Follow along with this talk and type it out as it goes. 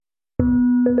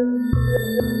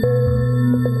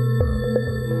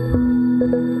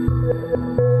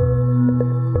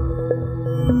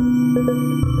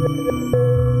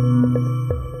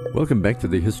Welcome back to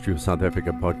the History of South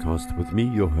Africa podcast with me,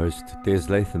 your host, Des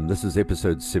Latham. This is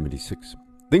episode 76.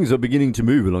 Things are beginning to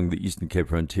move along the Eastern Cape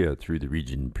frontier through the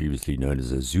region previously known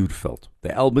as Zuurveld,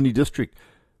 the Albany district,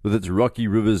 with its rocky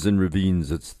rivers and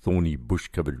ravines, its thorny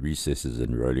bush-covered recesses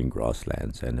and rolling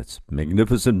grasslands, and its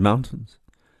magnificent mountains.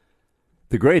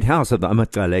 The great house of the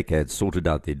Amaxaleka had sorted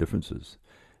out their differences.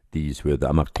 These were the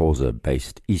Amaxhosa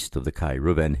based east of the Khai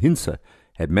River, and Hintsa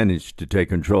had managed to take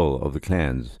control of the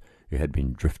clans who had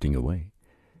been drifting away.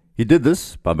 He did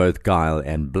this by both guile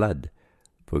and blood.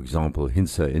 For example,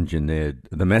 Hintsa engineered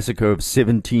the massacre of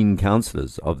 17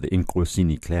 councillors of the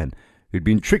Inkosini clan who'd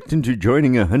been tricked into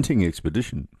joining a hunting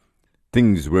expedition.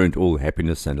 Things weren't all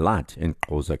happiness and light in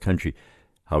Xhosa country,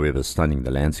 however stunning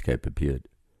the landscape appeared.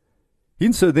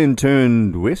 Hintsa then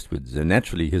turned westwards, and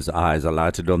naturally his eyes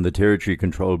alighted on the territory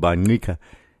controlled by Ncika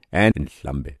and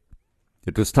Nhlambe.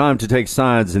 It was time to take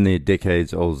sides in their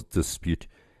decades-old dispute,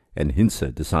 and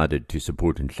Hintsa decided to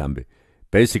support Nhlambe,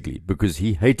 basically because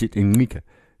he hated Ncika,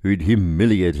 who'd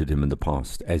humiliated him in the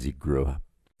past as he grew up.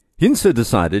 Hintsa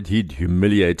decided he'd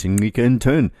humiliate Ncika in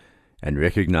turn, and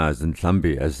recognized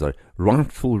Nhlambe as the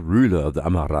rightful ruler of the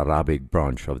Amararabe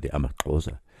branch of the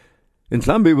Amaxhosa.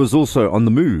 Nhlambe was also on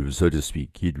the move, so to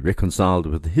speak. He'd reconciled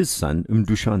with his son,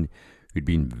 Mdushani, who'd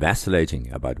been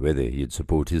vacillating about whether he'd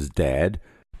support his dad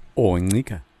or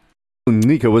Ncika.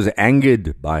 Ncika was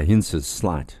angered by Hintsa's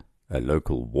slight. A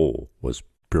local war was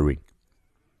brewing.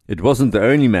 It wasn't the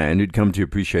only man who'd come to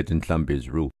appreciate Nhlambe's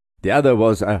rule. The other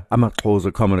was a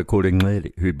Amaxhosa commoner called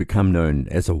Ncele, who'd become known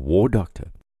as a war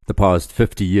doctor. The past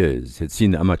 50 years had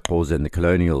seen the Amaxhosa and the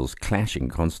colonials clashing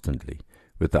constantly,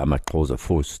 with the Amaxhosa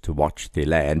forced to watch their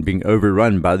land being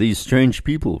overrun by these strange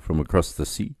people from across the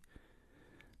sea.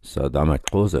 So the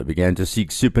Amaxhosa began to seek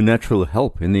supernatural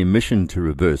help in their mission to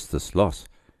reverse this loss.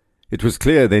 It was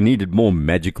clear they needed more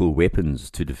magical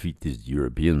weapons to defeat these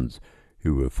Europeans,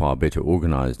 who were far better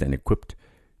organized and equipped,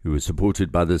 who were supported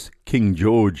by this King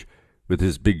George with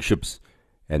his big ships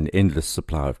and endless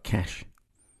supply of cash.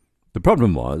 The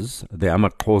problem was the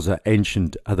Amaxhosa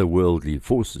ancient otherworldly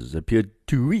forces appeared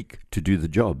too weak to do the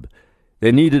job.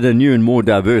 They needed a new and more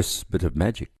diverse bit of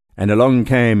magic. And along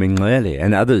came Ncele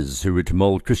and others who were to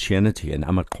mold Christianity and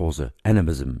Amaxhosa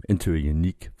animism into a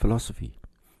unique philosophy.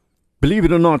 Believe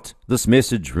it or not, this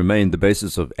message remained the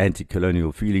basis of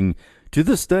anti-colonial feeling to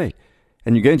this day,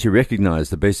 and you're going to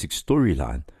recognize the basic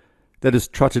storyline that is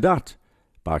trotted out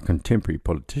by contemporary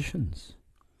politicians.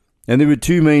 And there were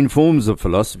two main forms of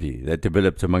philosophy that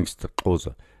developed amongst the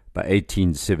Xhosa by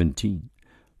 1817.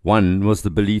 One was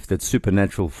the belief that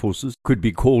supernatural forces could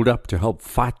be called up to help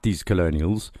fight these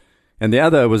colonials, and the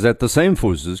other was that the same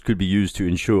forces could be used to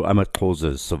ensure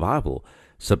Amaxhosa's survival,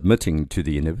 submitting to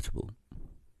the inevitable.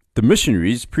 The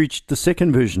missionaries preached the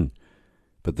second version,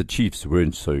 but the chiefs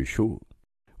weren't so sure.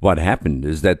 What happened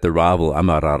is that the rival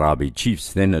Amararabe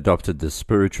chiefs then adopted the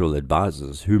spiritual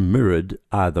advisors who mirrored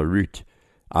either route,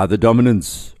 either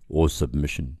dominance or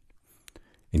submission.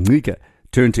 Ncika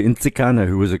turned to Ntsikana,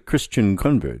 who was a Christian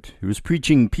convert, who was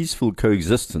preaching peaceful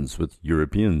coexistence with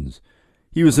Europeans.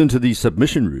 He was into the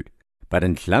submission route, but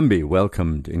Nhlambe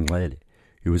welcomed Ncele,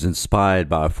 who was inspired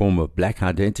by a form of black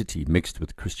identity mixed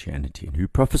with Christianity, and who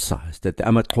prophesied that the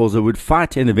Amaxhosa would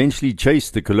fight and eventually chase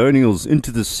the colonials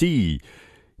into the sea.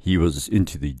 He was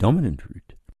into the dominant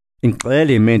route.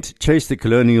 Ncele meant chase the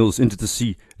colonials into the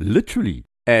sea literally,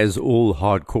 as all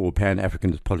hardcore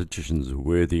Pan-Africanist politicians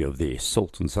worthy of their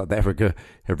salt in South Africa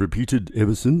have repeated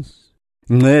ever since.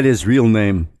 Ncele's real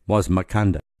name was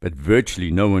Makanda, but virtually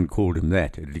no one called him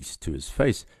that, at least to his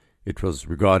face. It was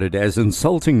regarded as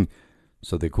insulting,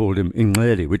 so they called him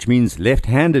Ncele, which means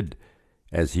left-handed,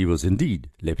 as he was indeed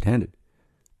left-handed.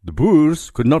 The Boers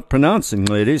could not pronounce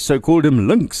Ncele, so called him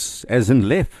Lynx, as in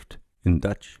left, in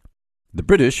Dutch. The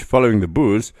British, following the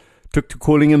Boers, took to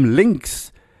calling him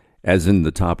Lynx, as in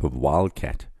the type of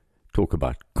wildcat. Talk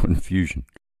about confusion.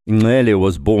 Ncele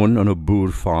was born on a Boer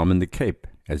farm in the Cape,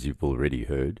 as you've already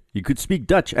heard. He could speak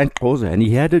Dutch and Xhosa, and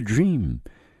he had a dream.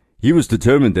 He was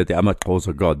determined that the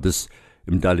Amaxhosa god, this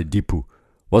Mdaledipu,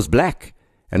 was black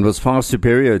and was far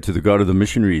superior to the god of the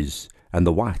missionaries and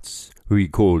the whites, who he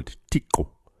called Tiko.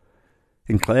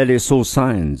 Ncele saw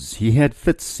signs, he had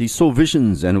fits, he saw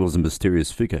visions, and was a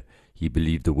mysterious figure. He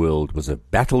believed the world was a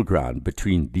battleground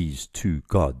between these two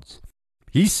gods.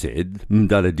 He said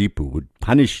Mdaledipu would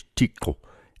punish Tiko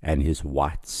and his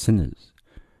white sinners.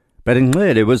 But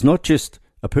Ncele was not just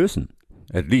a person.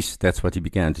 At least that's what he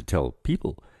began to tell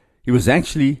people. He was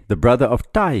actually the brother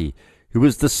of Tai, who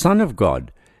was the son of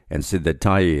God, and said that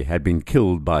Tai had been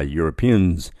killed by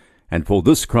Europeans, and for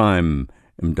this crime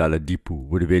Mdaledipu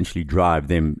would eventually drive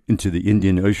them into the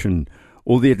Indian Ocean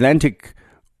or the Atlantic,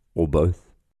 or both.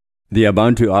 The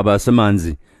Abantu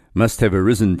Abasamanzi must have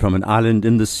arisen from an island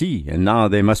in the sea, and now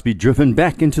they must be driven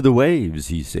back into the waves,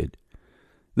 he said.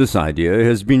 This idea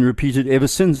has been repeated ever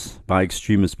since by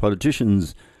extremist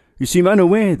politicians who seem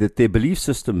unaware that their belief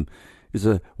system is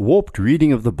a warped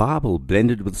reading of the Bible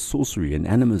blended with sorcery and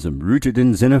animism, rooted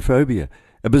in xenophobia,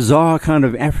 a bizarre kind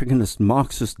of Africanist,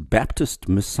 Marxist, Baptist,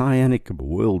 messianic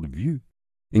worldview.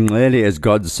 Nxele, as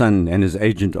God's son and his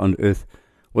agent on earth,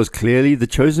 was clearly the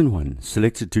chosen one,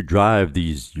 selected to drive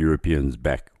these Europeans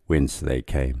back whence they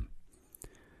came.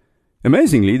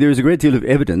 Amazingly, there is a great deal of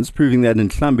evidence proving that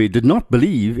Ndlambe did not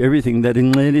believe everything that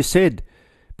Nxele said,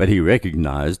 but he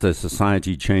recognized a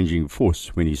society-changing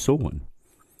force when he saw one.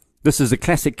 This is a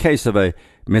classic case of a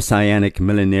messianic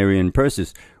millenarian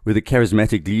process, where the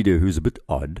charismatic leader, who's a bit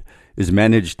odd, is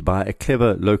managed by a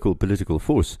clever local political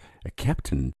force, a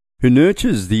captain, who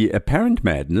nurtures the apparent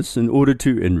madness in order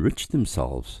to enrich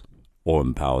themselves or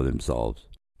empower themselves.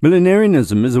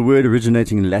 Millenarianism is a word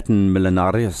originating in Latin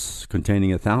millenarius,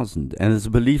 containing 1,000, and is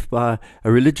a belief by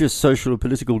a religious, social, or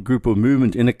political group or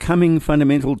movement in a coming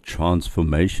fundamental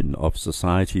transformation of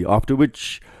society, after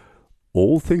which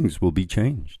all things will be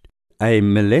changed. A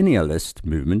millennialist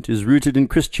movement is rooted in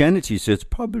Christianity, so it's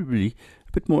probably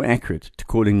a bit more accurate to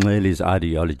call Nxele's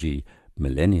ideology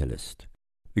millennialist.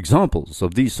 Examples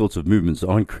of these sorts of movements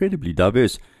are incredibly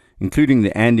diverse, including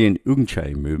the Andean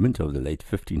Ungche movement of the late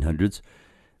 1500s,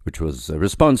 which was a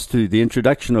response to the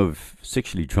introduction of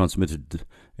sexually transmitted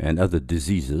and other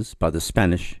diseases by the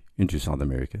Spanish into South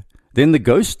America. Then the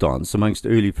ghost dance amongst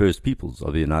early First Peoples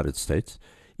of the United States.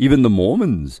 Even the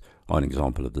Mormons are an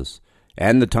example of this.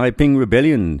 And the Taiping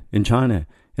Rebellion in China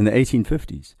in the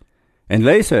 1850s. And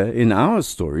later, in our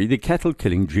story, the cattle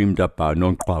killing dreamed up by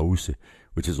Nongqawuse,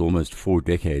 which is almost 4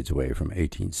 decades away from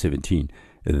 1817.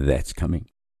 That's coming.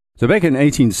 So back in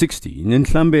 1860,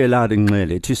 Ndlambe allowed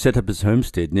Nxele to set up his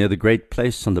homestead near the Great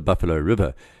Place on the Buffalo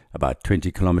River, about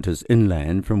 20 kilometers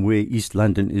inland from where East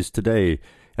London is today,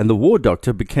 and the war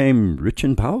doctor became rich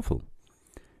and powerful.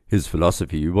 His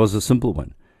philosophy was a simple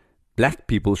one. Black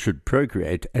people should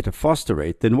procreate at a faster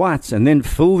rate than whites and then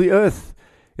fill the earth,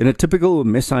 in a typical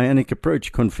messianic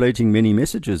approach, conflating many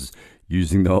messages,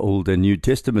 using the Old and New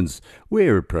Testaments,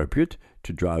 where appropriate,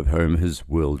 to drive home his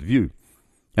worldview.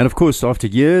 And of course, after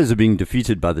years of being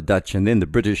defeated by the Dutch and then the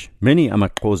British, many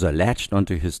amaXhosa latched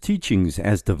onto his teachings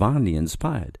as divinely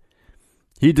inspired.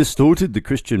 He distorted the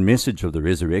Christian message of the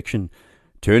resurrection,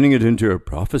 turning it into a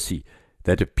prophecy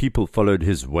that if people followed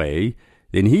his way,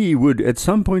 then he would, at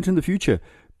some point in the future,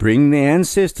 bring their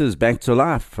ancestors back to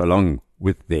life along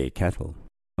with their cattle.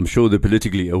 I'm sure the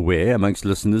politically aware amongst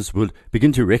listeners will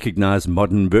begin to recognize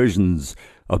modern versions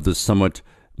of this somewhat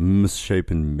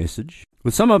misshapen message,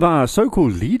 with some of our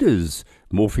so-called leaders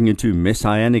morphing into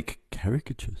messianic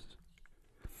caricatures.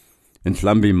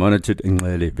 Ndlambe monitored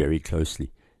Nxele very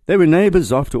closely. They were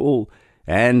neighbors after all,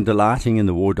 and delighting in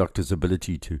the war doctor's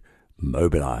ability to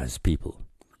mobilize people.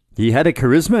 He had a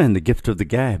charisma and the gift of the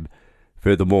gab.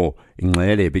 Furthermore,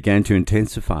 Nxele began to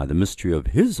intensify the mystery of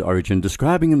his origin,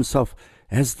 describing himself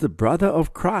as the brother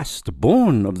of Christ,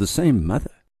 born of the same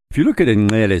mother. If you look at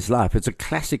Nxele's life, it's a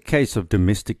classic case of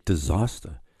domestic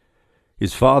disaster.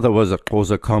 His father was a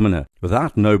Xhosa commoner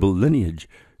without noble lineage,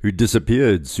 who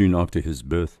disappeared soon after his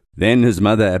birth. Then his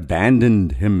mother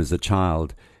abandoned him as a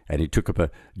child, and he took up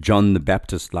a John the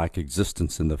Baptist-like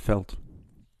existence in the veld.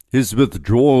 His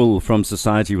withdrawal from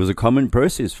society was a common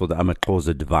process for the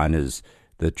amaXhosa diviners,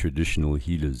 the traditional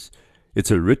healers.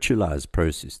 It's a ritualized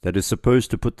process that is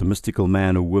supposed to put the mystical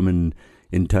man or woman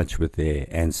in touch with their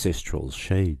ancestral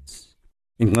shades.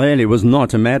 Nxele was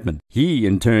not a madman. He,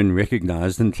 in turn,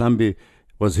 recognized Ndlambe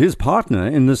was his partner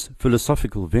in this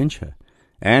philosophical venture,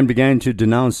 and began to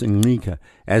denounce Ncika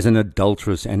as an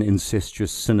adulterous and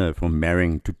incestuous sinner for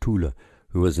marrying Tutula,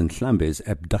 who was Ndlambe's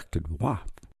abducted wife.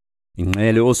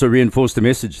 Nxele also reinforced the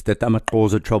message that the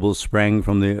amaXhosa troubles sprang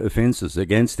from their offenses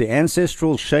against the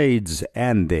ancestral shades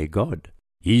and their god.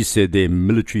 He said their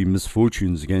military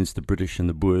misfortunes against the British and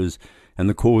the Boers, and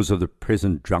the cause of the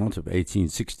present drought of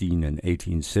 1816 and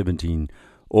 1817,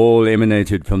 all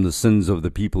emanated from the sins of the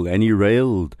people, and he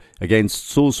railed against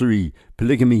sorcery,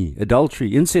 polygamy,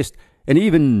 adultery, incest, and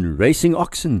even racing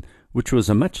oxen, which was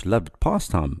a much-loved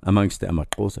pastime amongst the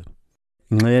amaXhosa.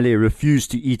 Nxele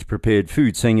refused to eat prepared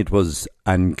food, saying it was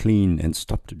unclean, and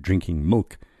stopped drinking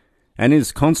milk. And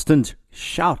his constant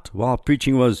shout while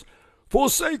preaching was,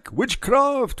 "Forsake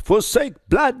witchcraft, forsake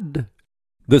blood."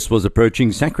 This was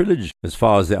approaching sacrilege as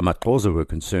far as the amaXhosa were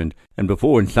concerned, and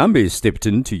before Ndlambe stepped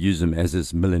in to use him as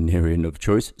his millenarian of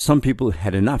choice, some people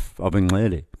had enough of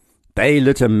Nxele. They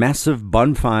lit a massive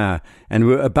bonfire and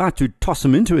were about to toss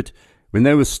him into it When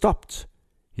they were stopped,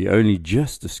 he only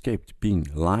just escaped being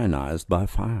lionized by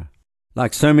fire.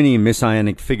 Like so many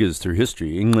messianic figures through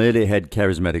history, Nxele had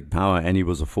charismatic power and he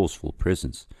was a forceful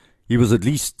presence. He was at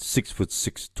least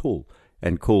 6'6" tall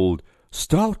and called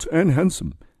stout and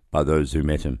handsome by those who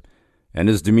met him, and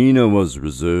his demeanor was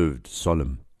reserved,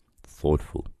 solemn,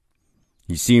 thoughtful.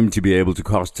 He seemed to be able to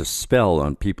cast a spell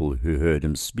on people who heard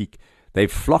him speak. They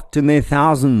flocked in their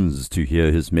thousands to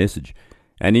hear his message,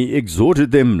 and he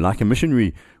exhorted them like a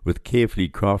missionary with carefully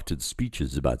crafted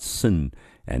speeches about sin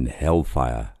and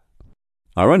hellfire.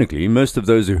 Ironically, most of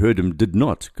those who heard him did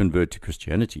not convert to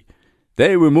Christianity.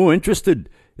 They were more interested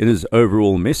in his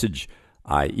overall message,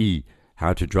 i.e.,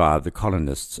 how to drive the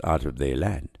colonists out of their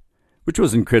land, which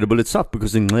was incredible itself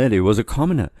because Nxele was a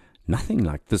commoner. Nothing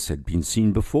like this had been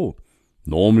seen before.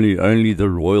 Normally, only the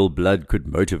royal blood could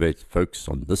motivate folks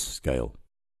on this scale.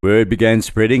 Word began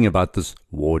spreading about this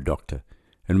war doctor,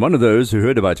 and one of those who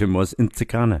heard about him was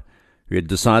Nsikana, who had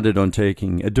decided on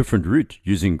taking a different route,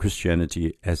 using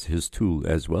Christianity as his tool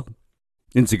as well.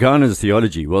 Nsikana's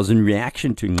theology was in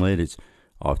reaction to Nxele's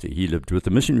after he lived with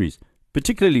the missionaries,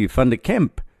 particularly Van der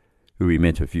Kemp, who we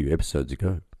met a few episodes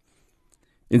ago.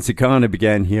 Nsikana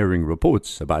began hearing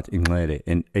reports about Nxele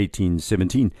in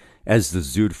 1817 as the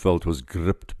Zuurveld was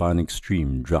gripped by an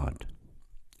extreme drought.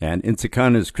 And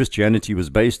Nsikana's Christianity was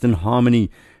based in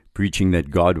harmony, preaching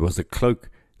that God was a cloak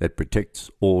that protects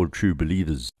all true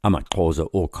believers, amaXhosa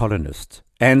or colonists,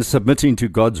 and submitting to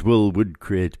God's will would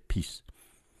create peace.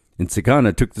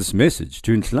 Nsikana took this message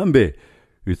to Nhlambe,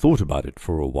 who thought about it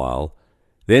for a while,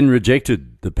 then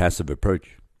rejected the passive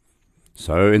approach.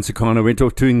 So Nsikana went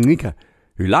off to Ngqika,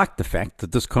 who liked the fact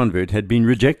that this convert had been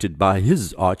rejected by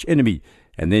his arch-enemy,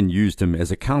 and then used him as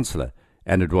a counselor,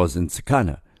 and it was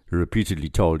Nsikana who repeatedly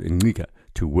told Ngqika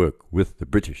to work with the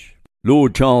British.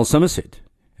 Lord Charles Somerset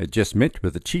had just met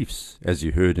with the chiefs, as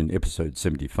you heard in episode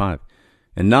 75,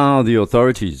 and now the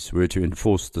authorities were to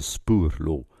enforce the Spoor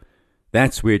law.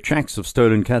 That's where tracks of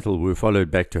stolen cattle were followed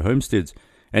back to homesteads,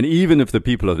 and even if the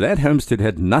people of that homestead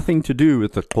had nothing to do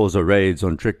with the Xhosa raids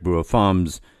on Trekboer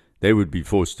farms, they would be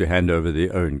forced to hand over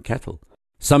their own cattle.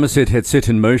 Somerset had set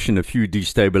in motion a few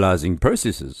destabilizing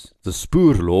processes. The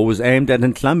Spoor law was aimed at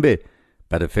Nhlambe,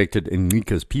 but affected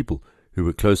Ngqika's people, who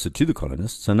were closer to the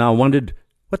colonists, and now wondered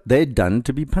what they'd done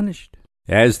to be punished.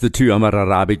 As the two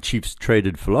Amararabe chiefs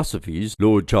traded philosophies,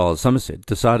 Lord Charles Somerset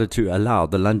decided to allow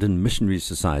the London Missionary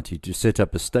Society to set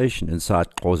up a station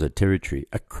inside Xhosa territory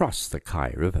across the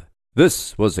Khai River.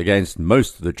 This was against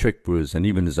most of the Trekboers and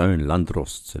even his own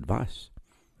Landrost's advice.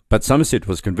 But Somerset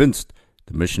was convinced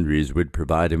the missionaries would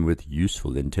provide him with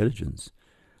useful intelligence.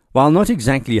 While not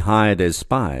exactly hired as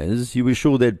spies, he was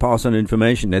sure they'd pass on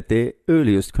information at their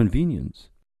earliest convenience.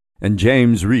 And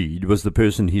James Reed was the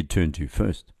person he'd turn to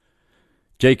first.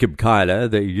 Jacob Kuyler,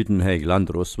 the Uitenhage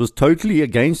Landros, was totally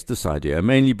against this idea,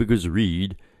 mainly because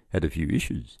Reed had a few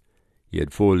issues. He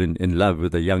had fallen in love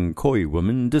with a young Khoi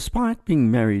woman, despite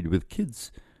being married with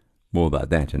kids. More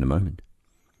about that in a moment.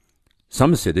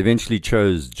 Somerset eventually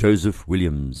chose Joseph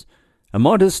Williams, a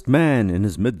modest man in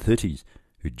his mid-30s,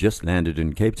 who just landed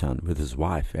in Cape Town with his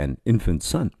wife and infant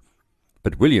son.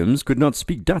 But Williams could not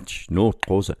speak Dutch nor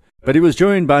Xhosa. But he was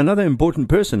joined by another important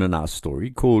person in our story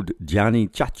called Gianni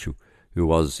Chachu, who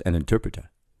was an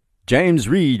interpreter. James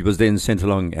Reed was then sent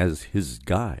along as his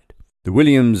guide. The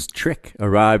Williams trek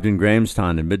arrived in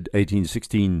Grahamstown in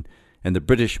mid-1816, and the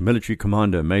British military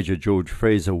commander, Major George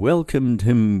Fraser, welcomed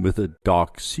him with a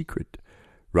dark secret,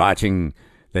 writing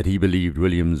that he believed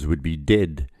Williams would be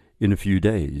dead in a few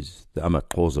days. The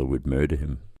amaXhosa would murder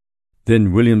him.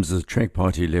 Then Williams's trek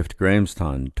party left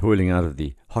Grahamstown, toiling out of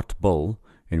the hot bowl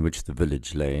in which the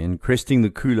village lay, and cresting the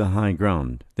cooler high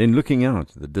ground, then looking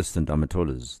out at the distant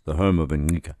Amatolas, the home of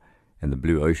Ngqika, and the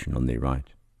blue ocean on their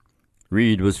right.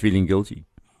 Reed was feeling guilty.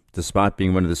 Despite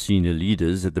being one of the senior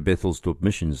leaders at the Bethelsdorp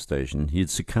mission station, he had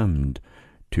succumbed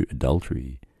to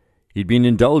adultery. He'd been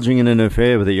indulging in an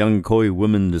affair with a young Khoi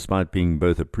woman despite being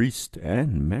both a priest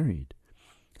and married.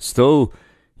 Still,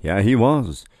 here he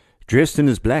was, dressed in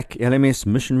his black LMS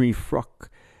missionary frock,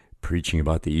 preaching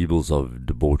about the evils of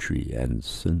debauchery and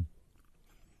sin.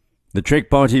 The trek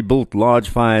party built large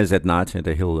fires at night at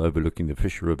a hill overlooking the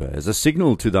Fish River as a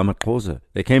signal to the amaXhosa.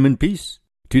 They came in peace.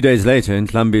 2 days later,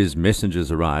 Nhlambe's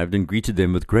messengers arrived and greeted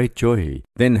them with great joy,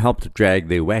 then helped drag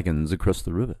their wagons across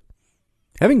the river.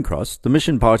 Having crossed, the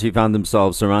mission party found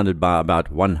themselves surrounded by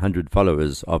about 100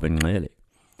 followers of Nxele.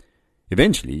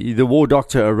 Eventually, the war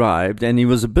doctor arrived, and he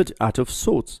was a bit out of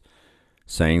sorts,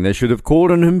 saying they should have called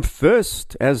on him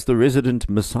first as the resident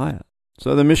Messiah.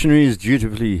 So the missionaries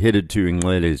dutifully headed to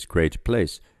Nxele's great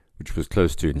place, which was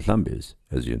close to Nhlambe's,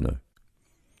 as you know.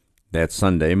 That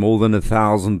Sunday, more than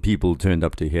 1,000 people turned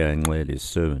up to hear Nxele's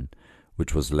sermon,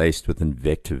 which was laced with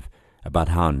invective about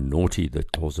how naughty the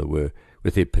Xhosa were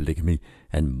with their polygamy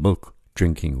and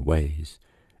milk-drinking ways.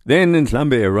 Then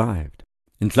Ndlambe arrived.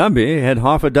 Ndlambe had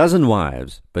 6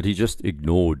 wives, but he just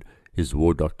ignored his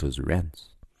war doctor's rants.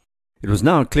 It was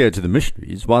now clear to the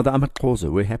missionaries why the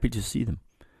AmaXhosa were happy to see them.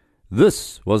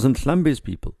 This was Ndlambe's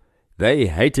people. They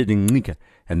hated Ngqika,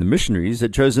 and the missionaries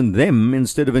had chosen them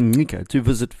instead of Ngqika to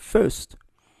visit first.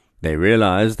 They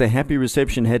realized the happy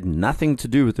reception had nothing to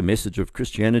do with the message of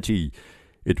Christianity.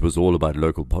 It was all about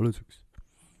local politics.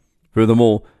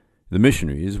 Furthermore, the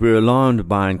missionaries were alarmed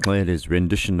by Nxele's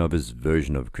rendition of his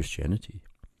version of Christianity.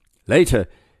 Later,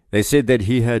 they said that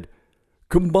he had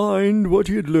combined what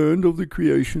he had learned of the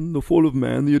creation, the fall of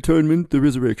man, the atonement, the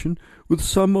resurrection, with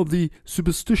some of the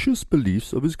superstitious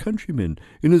beliefs of his countrymen.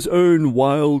 In his own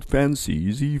wild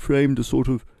fancies, he framed a sort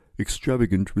of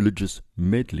extravagant religious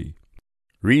medley.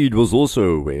 Reed was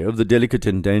also aware of the delicate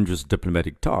and dangerous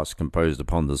diplomatic task imposed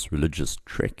upon this religious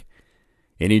trek.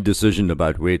 Any decision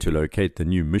about where to locate the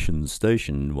new mission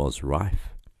station was rife.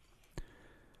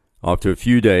 After a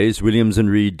few days, Williams and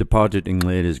Reed departed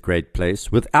Nxele's great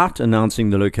place without announcing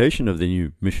the location of the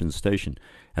new mission station,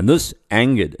 and this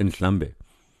angered Ndlambe.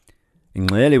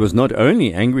 Nxele was not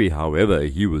only angry, however,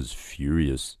 he was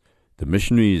furious. The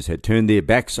missionaries had turned their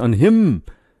backs on him,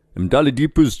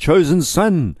 Mdaladipu's chosen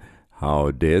son. How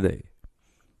dare they?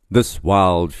 This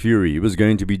wild fury was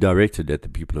going to be directed at the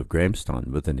people of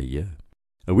Grahamstown within a year.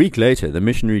 A week later, the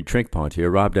missionary trek party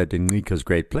arrived at Ngqika's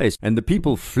great place, and the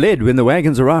people fled when the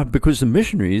wagons arrived because the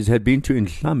missionaries had been to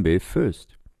Ndlambe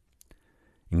first.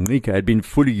 Ngqika had been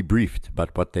fully briefed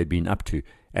about what they'd been up to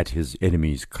at his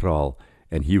enemy's kraal,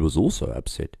 and he was also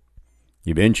upset.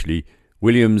 Eventually,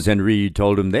 Williams and Reed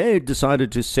told him they had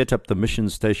decided to set up the mission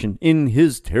station in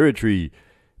his territory,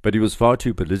 but he was far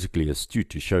too politically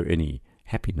astute to show any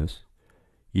happiness.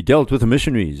 He dealt with the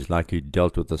missionaries like he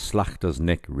dealt with the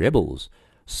Slagtersnek rebels,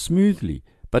 smoothly,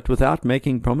 but without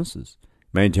making promises,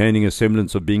 maintaining a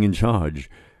semblance of being in charge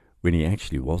when he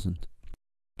actually wasn't.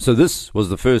 So this was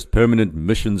the first permanent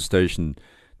mission station,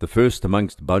 the first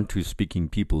amongst Bantu-speaking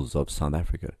peoples of South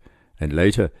Africa, and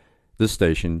later this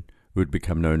station would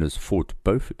become known as Fort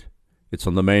Beaufort. It's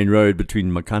on the main road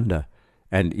between Makhanda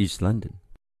and East London.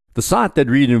 The site that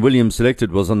Reed and Williams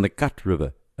selected was on the Kat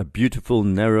River, a beautiful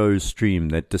narrow stream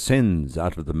that descends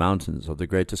out of the mountains of the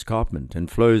Great Escarpment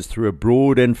and flows through a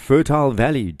broad and fertile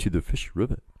valley to the Fish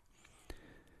River.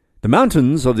 The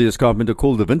mountains of the escarpment are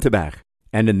called the Winterberg,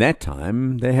 and in that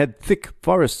time they had thick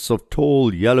forests of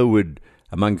tall yellowwood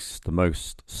amongst the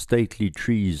most stately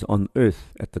trees on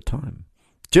earth at the time.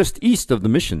 Just east of the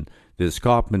mission, the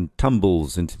escarpment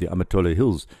tumbles into the Amatola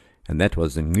Hills, and that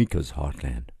was Ngqika's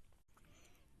heartland.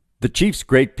 The chief's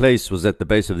great place was at the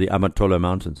base of the Amatola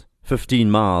Mountains,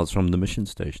 15 miles from the mission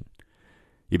station.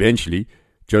 Eventually,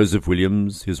 Joseph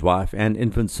Williams, his wife and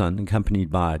infant son,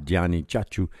 accompanied by Diani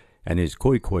Chachu and his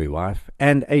Khoi wife,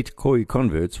 and 8 Khoi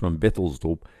converts from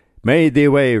Bethelsdorp, made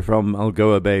their way from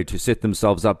Algoa Bay to set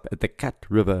themselves up at the Kat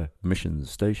River mission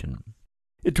station.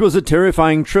 It was a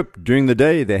terrifying trip. During the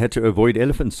day they had to avoid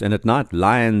elephants, and at night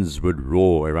lions would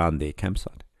roar around their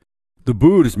campsite. The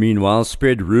Boers, meanwhile,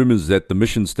 spread rumors that the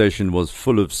mission station was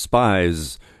full of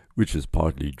spies, which is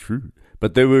partly true,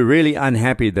 but they were really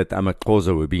unhappy that the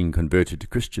AmaXhosa were being converted to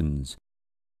Christians.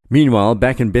 Meanwhile,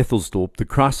 back in Bethelsdorp, the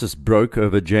crisis broke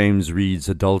over James Reed's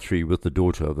adultery with the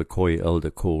daughter of the Khoi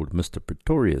elder called Mr.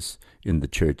 Pretorius in the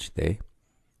church there.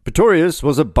 Pretorius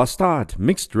was a bastard,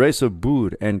 mixed race of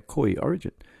Boer and Khoi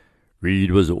origin.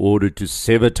 Reed was ordered to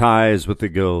sever ties with the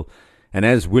girl, and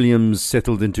as Williams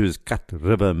settled into his Kat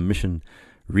River mission,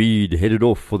 Reed headed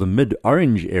off for the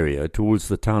mid-Orange area towards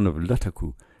the town of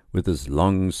Lataku with his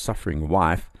long-suffering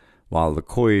wife, while the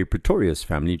Khoi Pretorius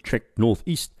family trekked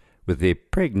northeast with their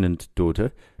pregnant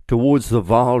daughter towards the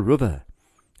Vaal River.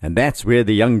 And that's where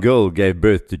the young girl gave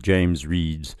birth to James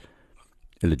Reed's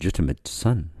illegitimate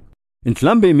son.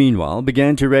 Ndlambe, meanwhile,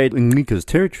 began to raid Ngqika's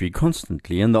territory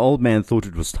constantly, and the old man thought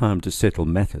it was time to settle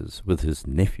matters with his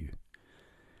nephew.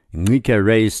 Ngqika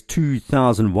raised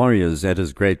 2,000 warriors at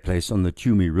his great place on the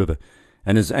Tumi River,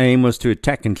 and his aim was to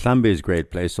attack Ndlambe's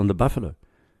great place on the Buffalo.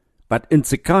 But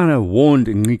Nsikana warned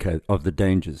Ngqika of the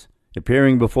dangers,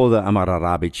 appearing before the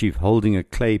Amararabe chief holding a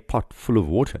clay pot full of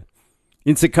water.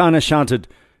 Nsikana shouted,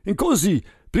 "Nkosi,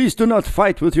 please do not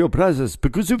fight with your brothers,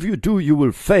 because if you do, you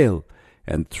will fail,"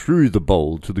 and threw the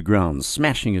bowl to the ground,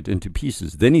 smashing it into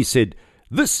pieces. Then he said,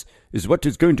 "This is what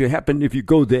is going to happen if you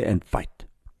go there and fight."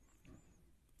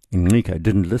 Ngqika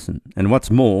didn't listen, and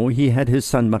what's more, he had his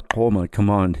son Maqoma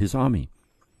command his army.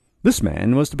 This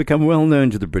man was to become well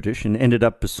known to the British and ended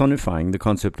up personifying the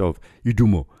concept of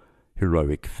idumo,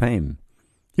 heroic fame.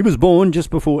 He was born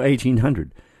just before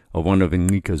 1800 of one of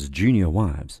Nglika's junior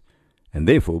wives, and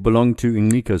therefore belonged to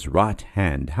Nglika's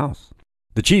right-hand house.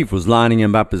 The chief was lining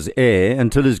him up as heir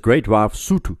until his great wife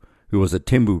Sutu, who was a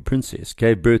Tembu princess,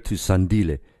 gave birth to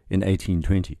Sandile in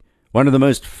 1820, one of the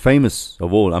most famous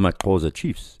of all Amaxhosa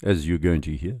chiefs, as you're going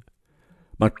to hear.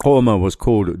 Maqoma was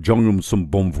called Jongum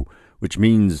Sumbomvu, which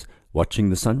means watching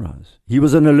the sunrise. He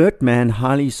was an alert man,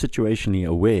 highly situationally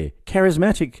aware,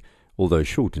 charismatic, although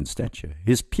short in stature.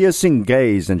 His piercing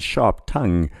gaze and sharp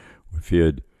tongue were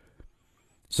feared.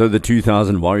 So the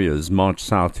 2,000 warriors marched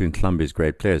south to Ntlambe's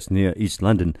great place near East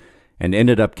London and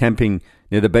ended up camping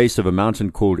near the base of a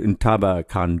mountain called Intaba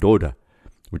Kandoda,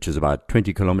 which is about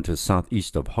 20 kilometers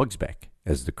southeast of Hogsback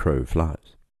as the crow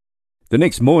flies. The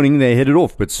next morning they headed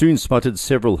off, but soon spotted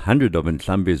several hundred of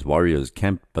Ntlambe's warriors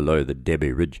camped below the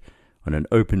Debe Ridge on an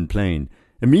open plain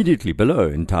immediately below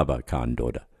Intaba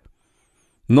Kandoda.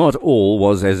 Not all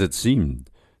was as it seemed.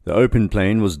 The open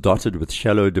plain was dotted with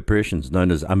shallow depressions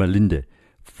known as Amalinde,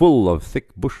 full of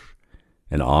thick bush.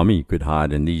 An army could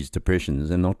hide in these depressions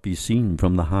and not be seen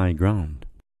from the high ground.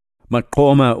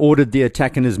 Maqoma ordered the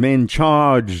attack and his men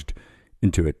charged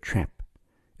into a trap.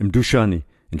 Mdushani,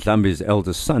 Ntlambe's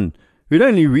eldest son, who had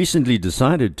only recently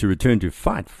decided to return to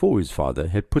fight for his father,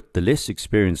 had put the less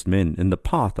experienced men in the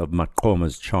path of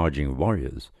Maqoma's charging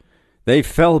warriors. They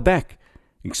fell back,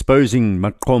 exposing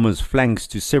Maqoma's flanks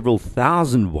to several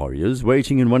thousand warriors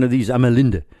waiting in one of these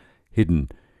Amalinde, hidden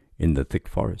in the thick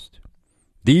forest.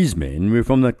 These men were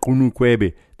from the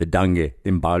Kunukwebe, the Dange,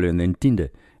 the Mbalo, and the Ntinde,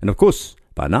 and of course,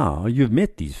 by now you've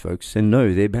met these folks and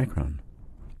know their background.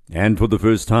 And for the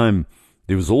first time,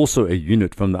 there was also a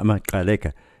unit from the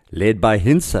Amakaleka, led by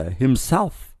Hinsa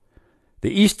himself.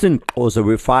 The Eastern Xhosa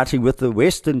were fighting with the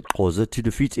Western Xhosa to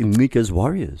defeat Nglika's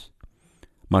warriors.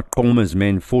 Maqoma's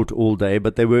men fought all day,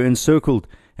 but they were encircled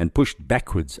and pushed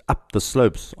backwards up the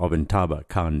slopes of Intaba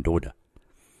Kandoda.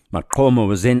 Maqoma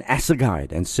was then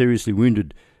assegaied and seriously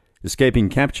wounded, escaping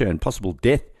capture and possible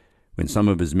death when some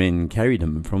of his men carried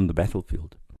him from the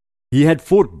battlefield. He had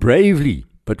fought bravely,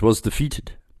 but was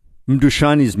defeated.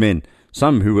 Mdushani's men,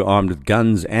 some who were armed with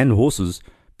guns and horses,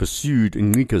 pursued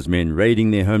Nglika's men,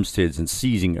 raiding their homesteads and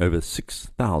seizing over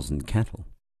 6,000 cattle.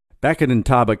 Back at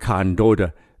Intaba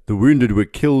Kandoda, the wounded were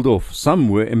killed off. Some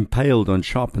were impaled on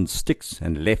sharpened sticks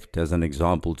and left as an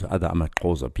example to other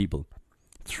Amaxhosa people.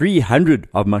 300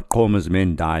 of Maqoma's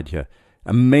men died here,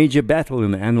 a major battle in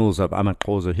the annals of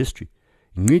Amaxhosa history.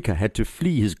 Nglika had to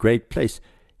flee his great place,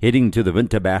 heading to the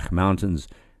Winterberg Mountains,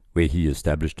 where he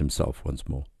established himself once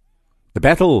more. The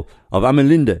Battle of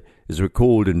Amalinde is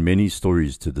recalled in many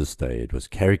stories to this day. It was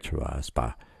characterized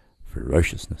by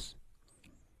ferociousness.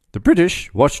 The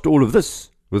British watched all of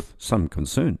this with some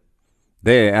concern.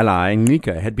 Their ally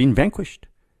Nglika had been vanquished.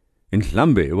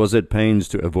 Ntlambe was at pains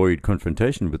to avoid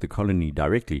confrontation with the colony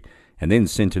directly, and then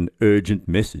sent an urgent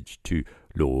message to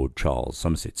Lord Charles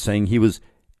Somerset, saying he was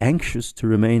anxious to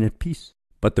remain at peace.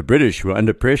 But the British were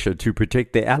under pressure to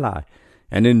protect their ally,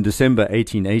 and in December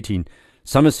 1818,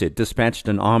 Somerset dispatched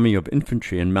an army of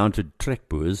infantry and mounted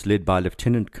trekboers led by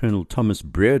Lieutenant Colonel Thomas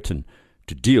Brereton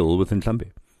to deal with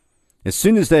Ntlambe. As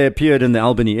soon as they appeared in the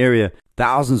Albany area,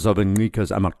 thousands of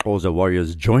Nglika's Amaxhosa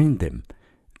warriors joined them.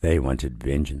 They wanted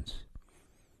vengeance.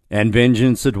 And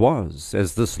vengeance it was,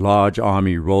 as this large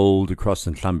army rolled across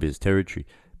Ntlambe's territory,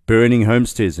 burning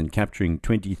homesteads and capturing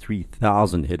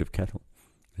 23,000 head of cattle,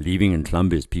 leaving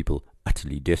Ntlambe's people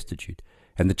utterly destitute,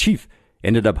 and the chief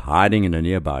ended up hiding in a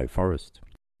nearby forest.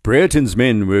 Brereton's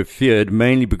men were feared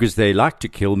mainly because they liked to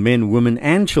kill men, women,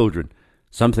 and children,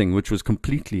 something which was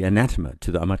completely anathema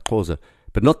to the Amaxhosa,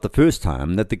 but not the first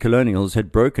time that the colonials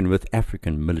had broken with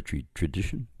African military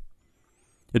tradition.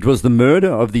 It was the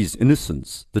murder of these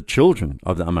innocents, the children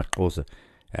of the Amaxhosa,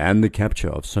 and the capture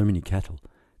of so many cattle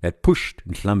that pushed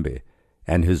Ntlambe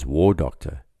and his war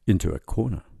doctor into a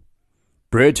corner.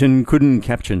 Brereton couldn't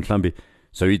capture Ntlambe,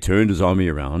 so he turned his army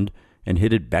around and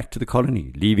headed back to the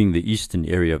colony, leaving the eastern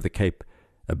area of the Cape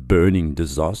a burning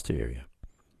disaster area.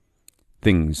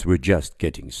 Things were just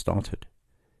getting started.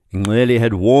 Ngcele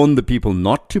had warned the people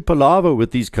not to palaver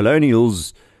with these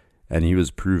colonials, and he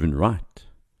was proven right.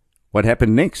 What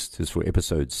happened next is for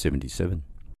episode 77.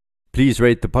 Please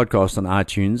rate the podcast on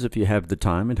iTunes if you have the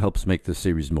time. It helps make the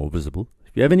series more visible.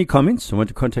 If you have any comments or want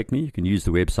to contact me, you can use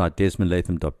the website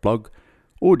desmondlatham.blog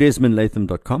or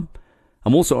desmondlatham.com.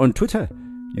 I'm also on Twitter.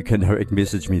 You can direct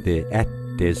message me there at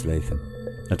DesLatham.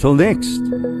 Until next,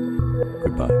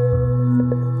 goodbye.